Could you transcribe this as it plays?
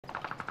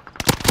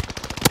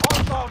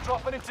Hostile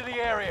dropping into the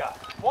area.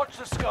 Watch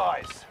the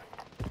skies.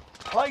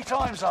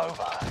 Playtime's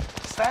over.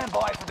 Stand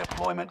by for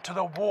deployment to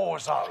the war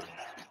zone.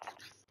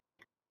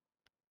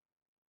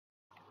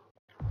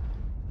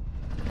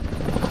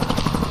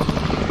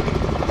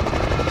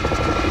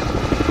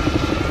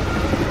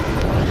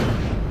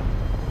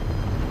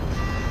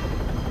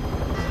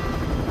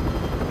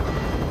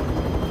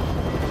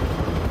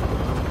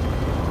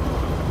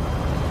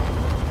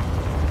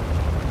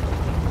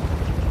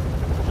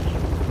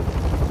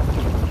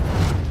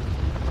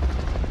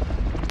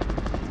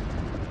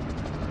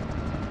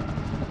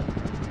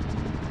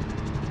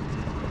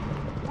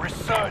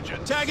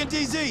 Resurgence. Tagging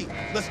DZ.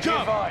 Let's Be go.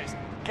 advised,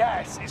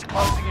 gas is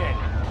closing in.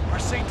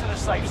 Proceed to the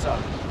safe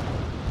zone.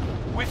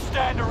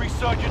 Withstand a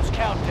resurgence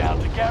countdown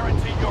to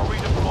guarantee your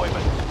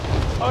redeployment.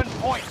 Earn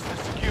points to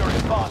secure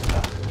it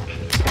faster.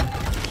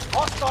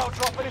 Hostile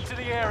dropping into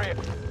the area.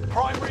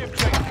 Primary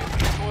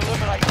objective is to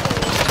eliminate all.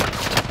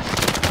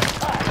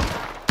 Attack.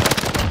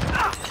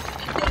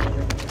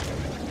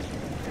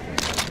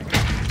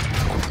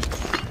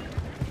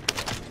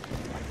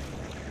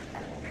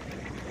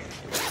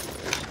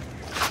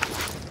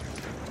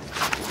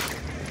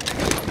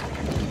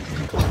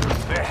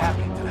 They're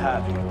happy to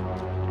have you.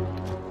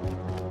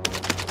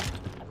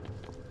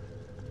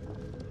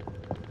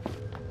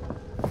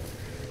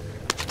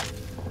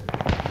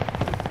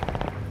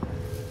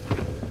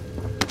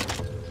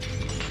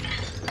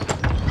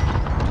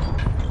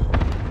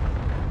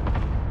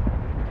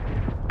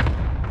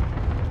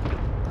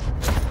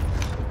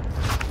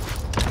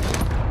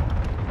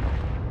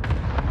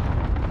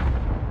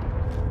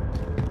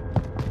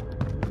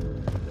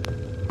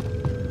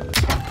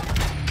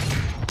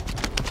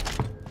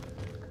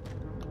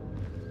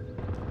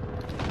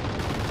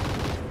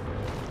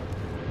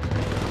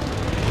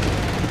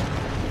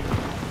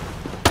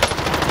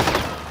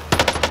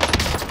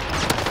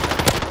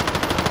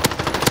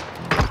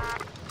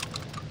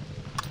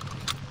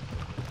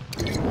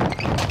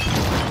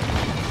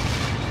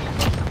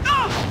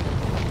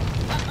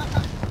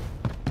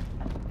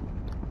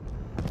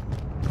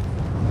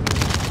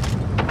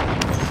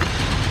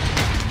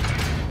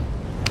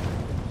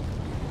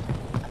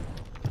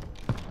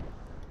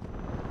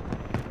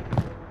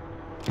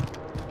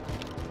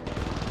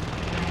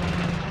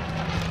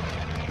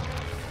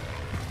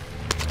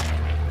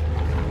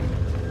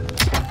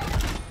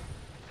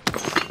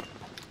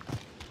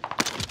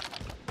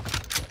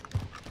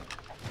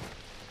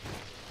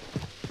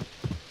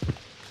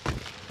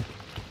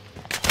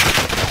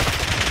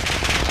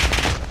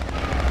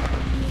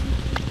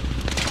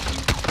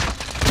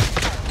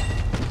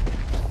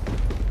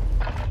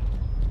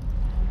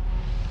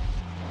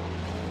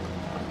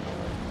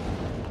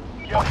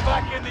 You're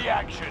back in the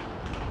action.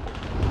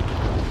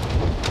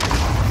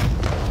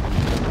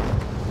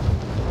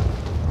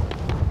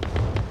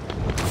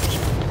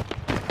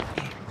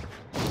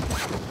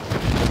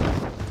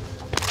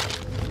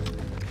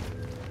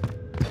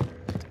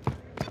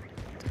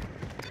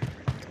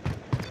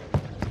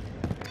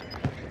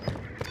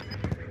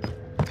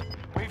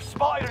 We've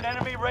spotted an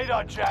enemy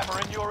radar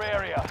jammer in your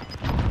area.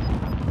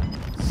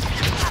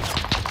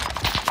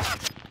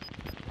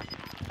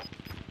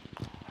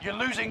 You're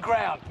losing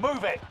ground.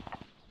 Move it.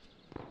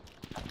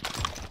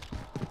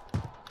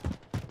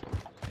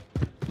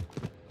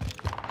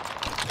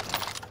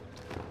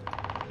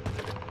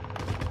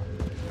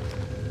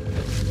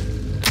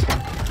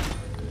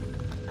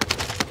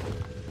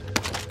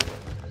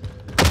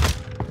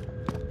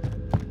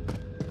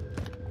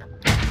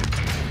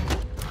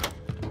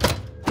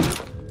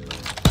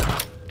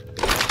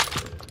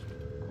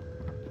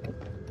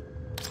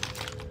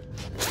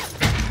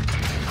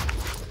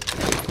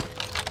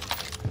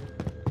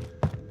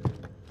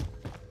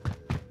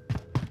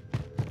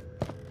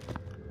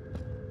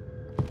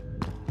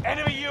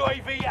 Enemy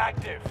UAV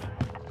active.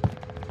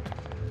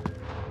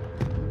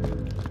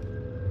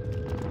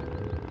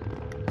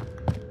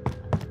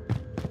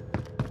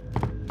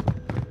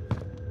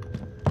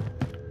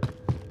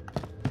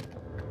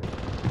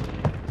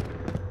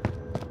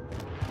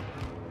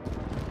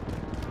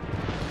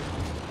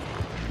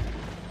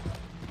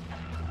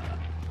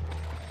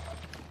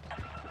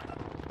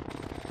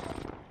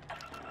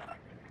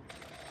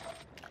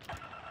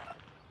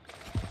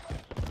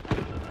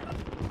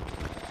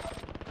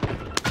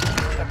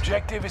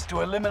 Objective is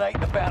to eliminate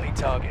the bounty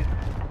target.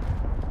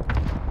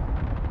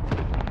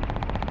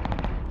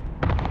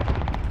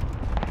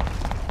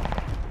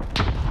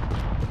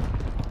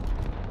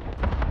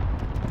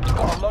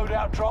 Got a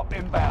loadout drop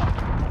inbound.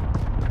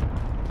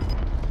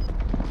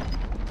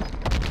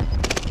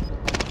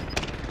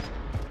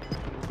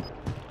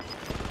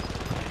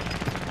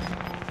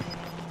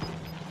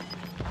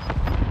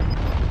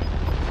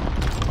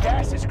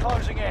 Gas is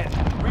closing in.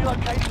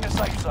 Relocating the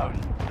safe zone.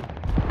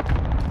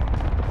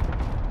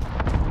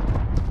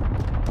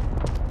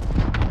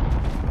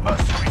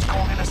 Mercenaries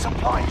called in a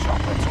supply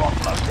chopper to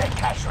offload their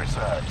cash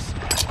reserves.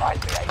 I'd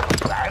be able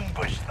to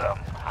ambush them.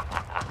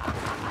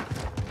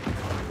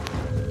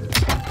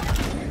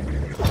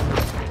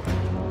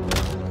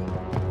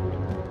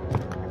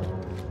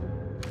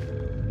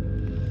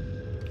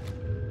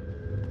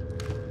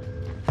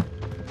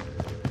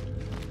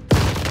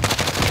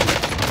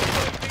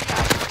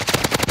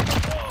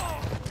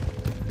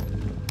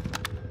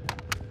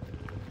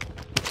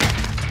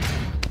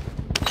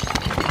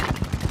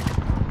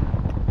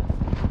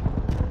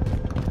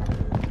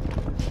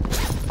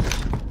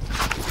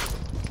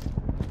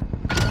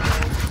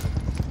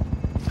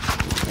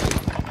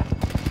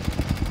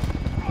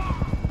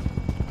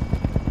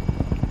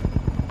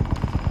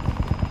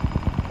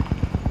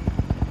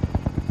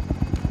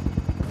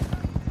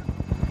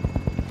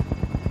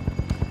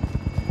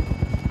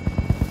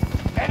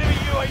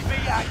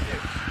 UAV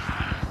active.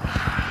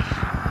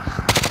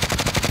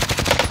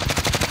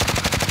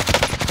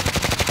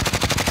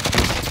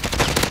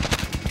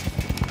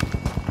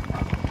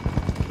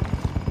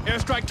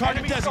 Airstrike target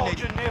Enemy designated.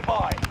 soldier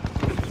nearby.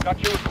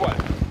 Got your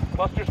request.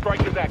 Cluster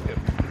strike is active.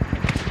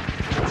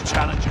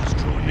 Challengers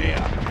draw near.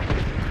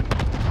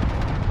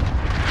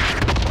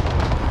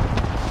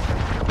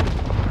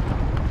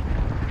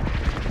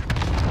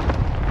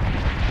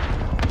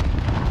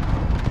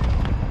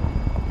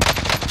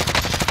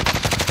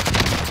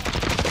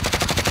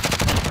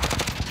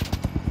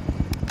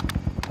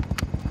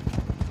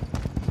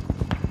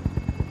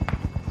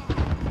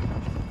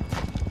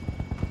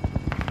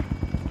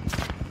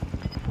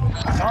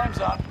 Time's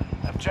up.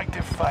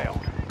 Objective failed.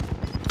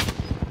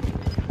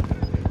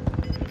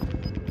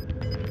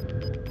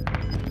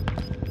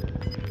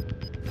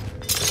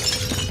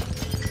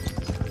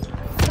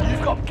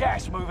 You've got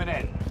gas moving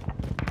in.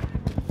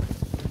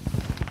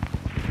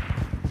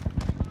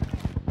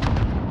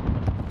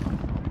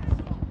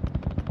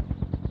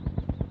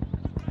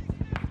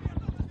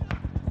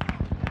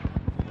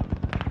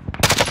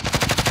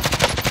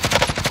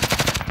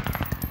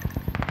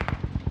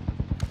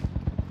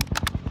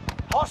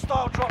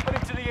 Hostile dropping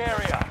into the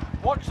area.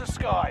 Watch the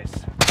skies.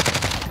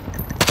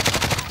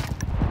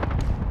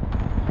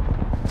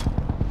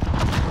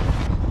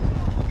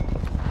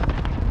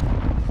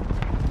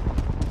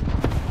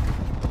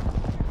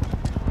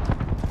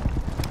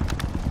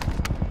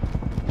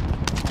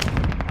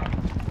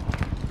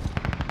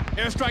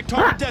 Airstrike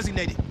target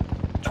designated.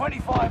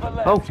 25 are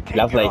left. Oh, Keep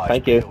lovely, your eyes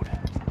thank you. peeled.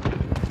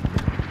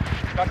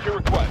 Got your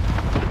request.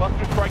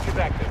 Cluster strike is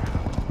active.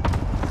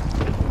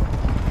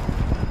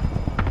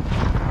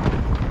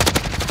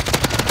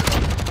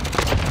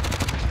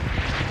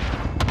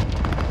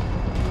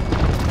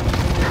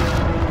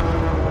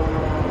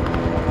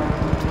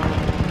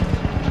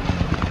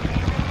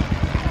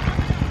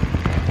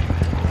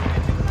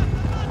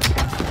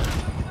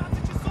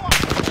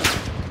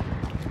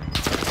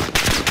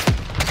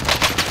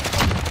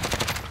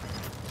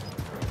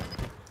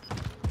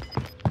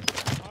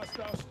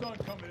 Hostile stun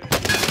coming in.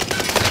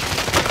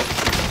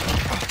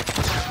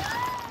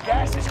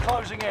 Gas is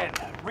closing in.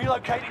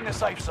 Relocating the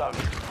safe zone.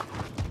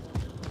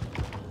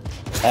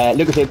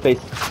 Lucas here, please.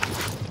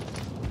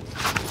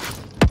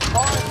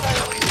 Fire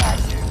sale is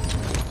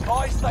active.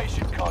 Buy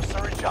station costs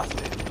are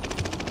adjusted.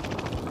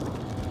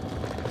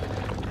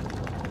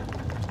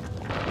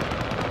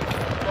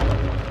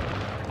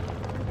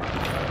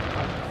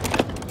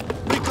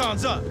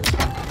 Recon's up.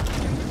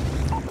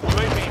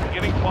 UAV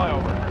beginning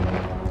flyover.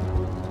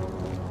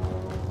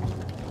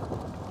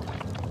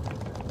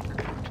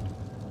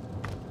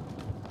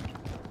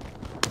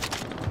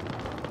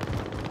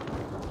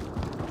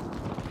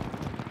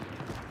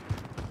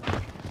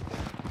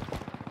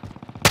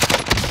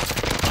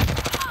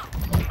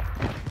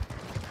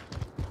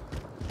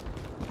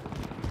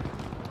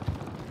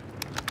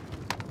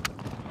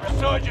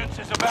 Resurgence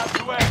is about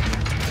to end.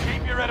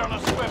 Keep your head on a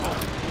swivel.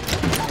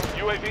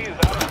 UAV is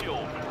out of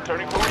fuel.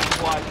 Turning for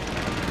resupply.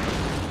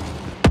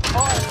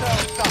 Fire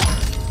sales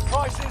done.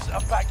 Prices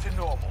are back to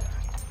normal.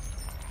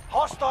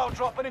 Hostile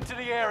dropping into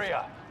the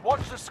area.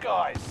 Watch the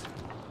skies.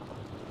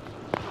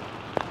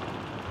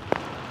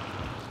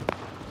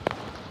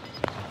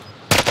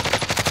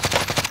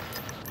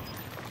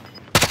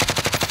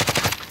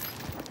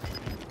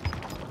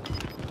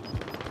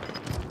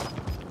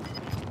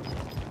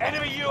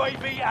 Enemy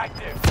UAV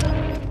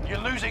active. You're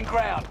losing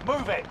ground.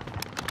 Move it.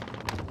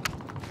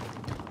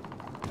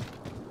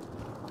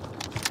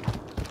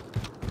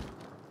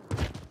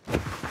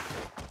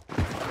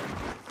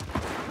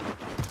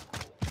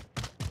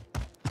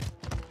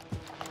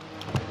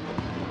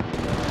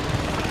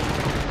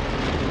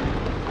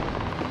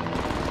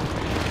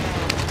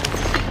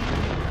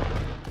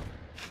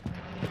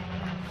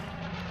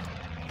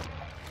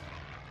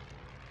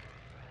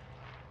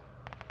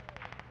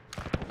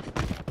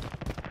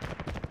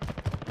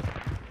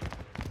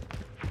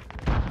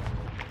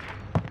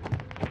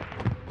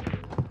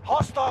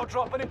 Hostile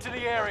dropping into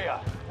the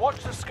area.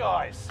 Watch the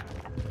skies.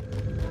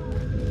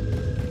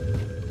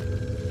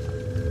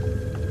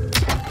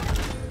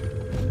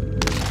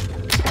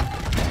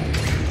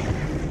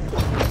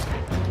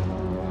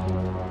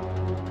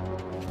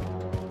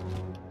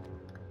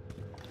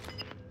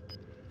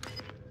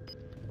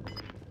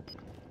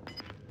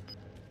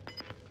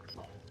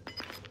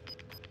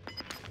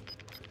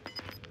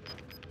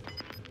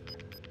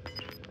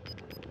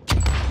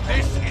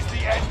 This is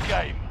the end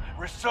game.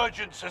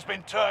 Resurgence has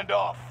been turned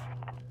off.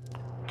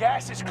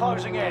 Gas is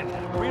closing in.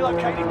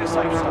 Relocating the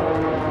safe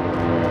zone.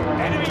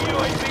 Enemy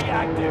UAV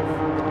active.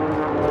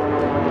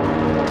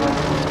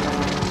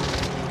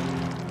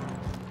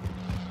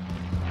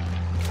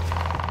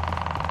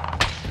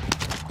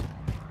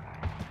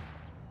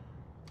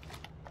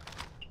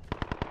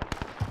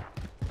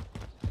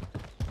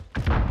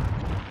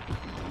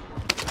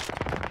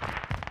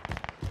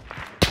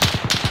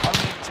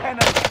 Only 10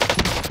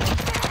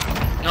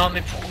 of Non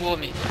mais pourquoi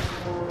mais...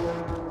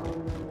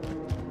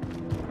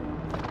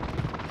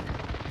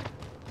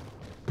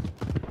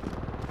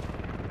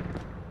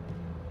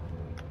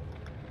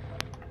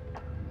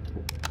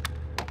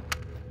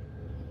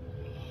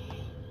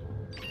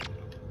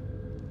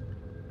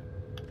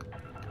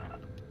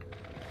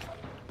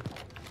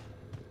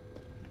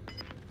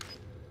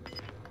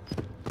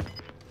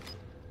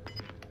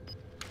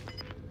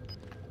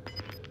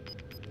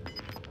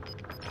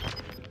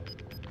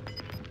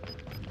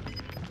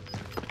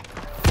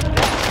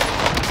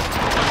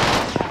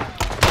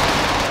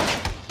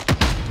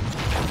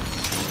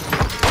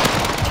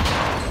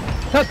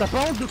 Putain, t'as pas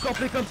honte de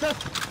camper comme ça?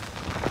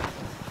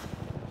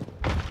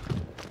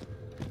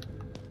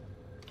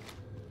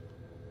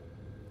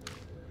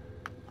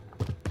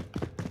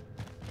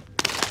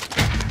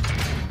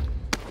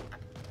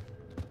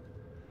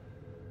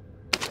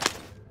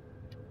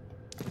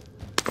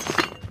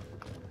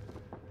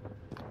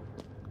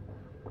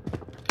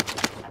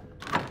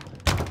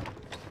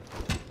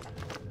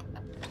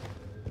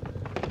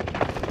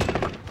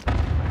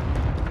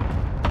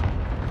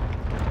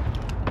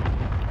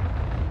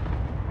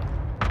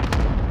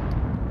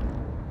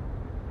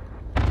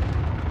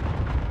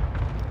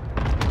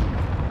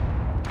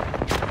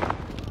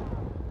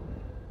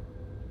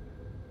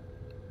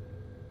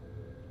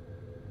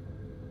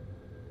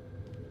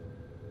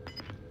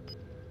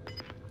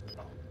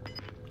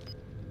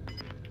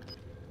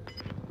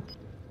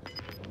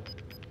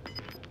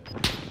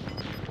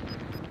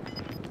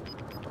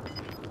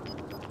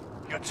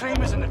 Your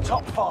team is in the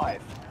top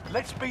 5.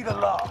 Let's be the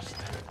last.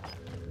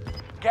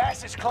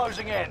 Gas is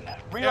closing in.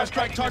 Airstrike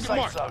Relocating the target safe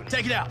marked. zone.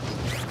 Take it out.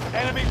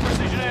 Enemy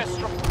precision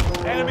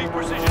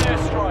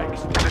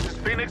airstrikes. This is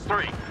Phoenix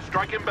 3.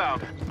 Strike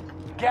inbound.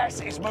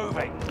 Gas is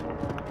moving.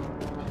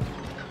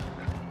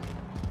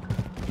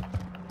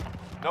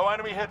 No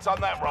enemy hits on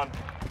that run.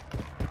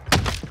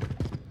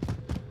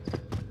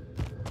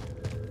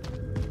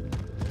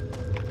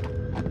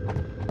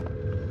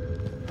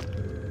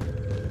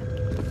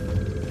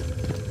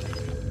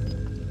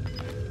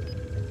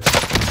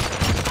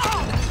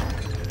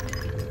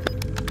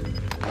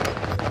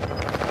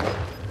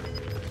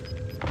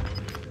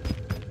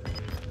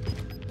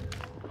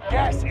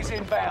 Gas is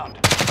inbound.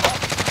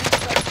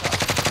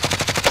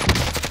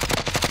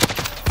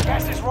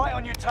 Gas is right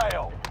on your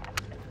tail.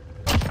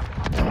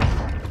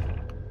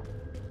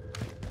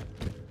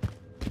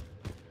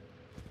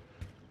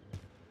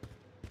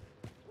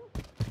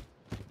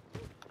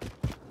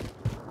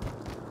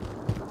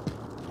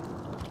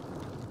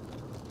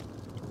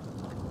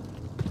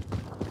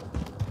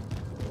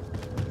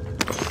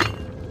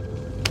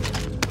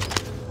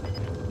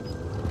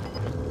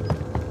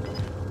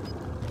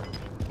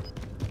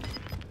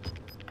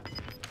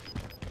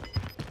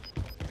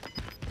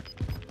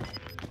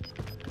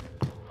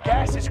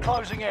 Gas is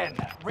closing in.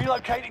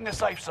 Relocating the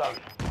safe zone.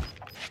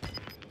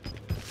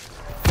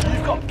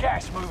 You've got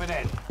gas moving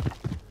in.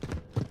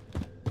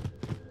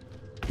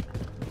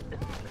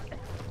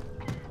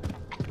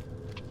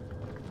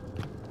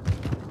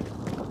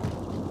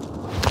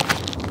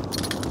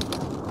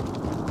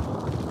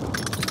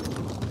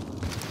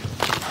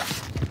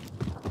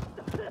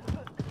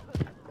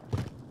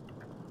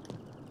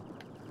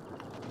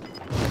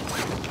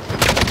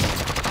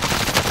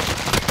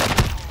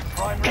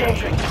 Primary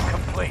objective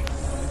complete.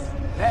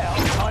 Now,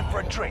 time for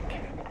a drink.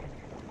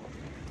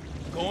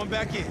 Going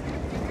back in.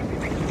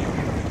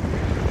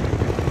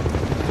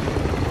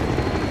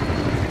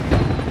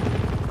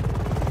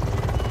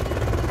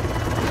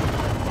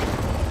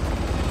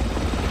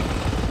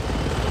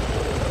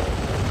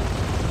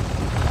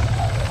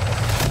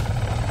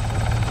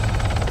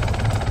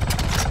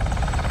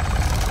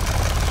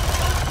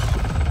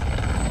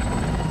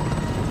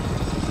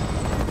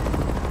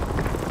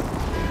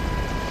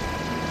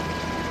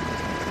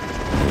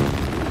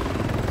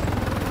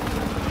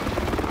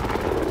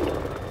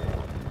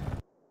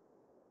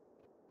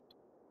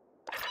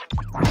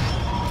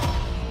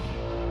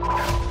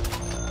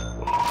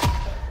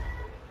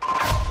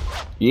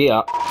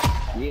 Yeah.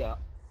 Yeah.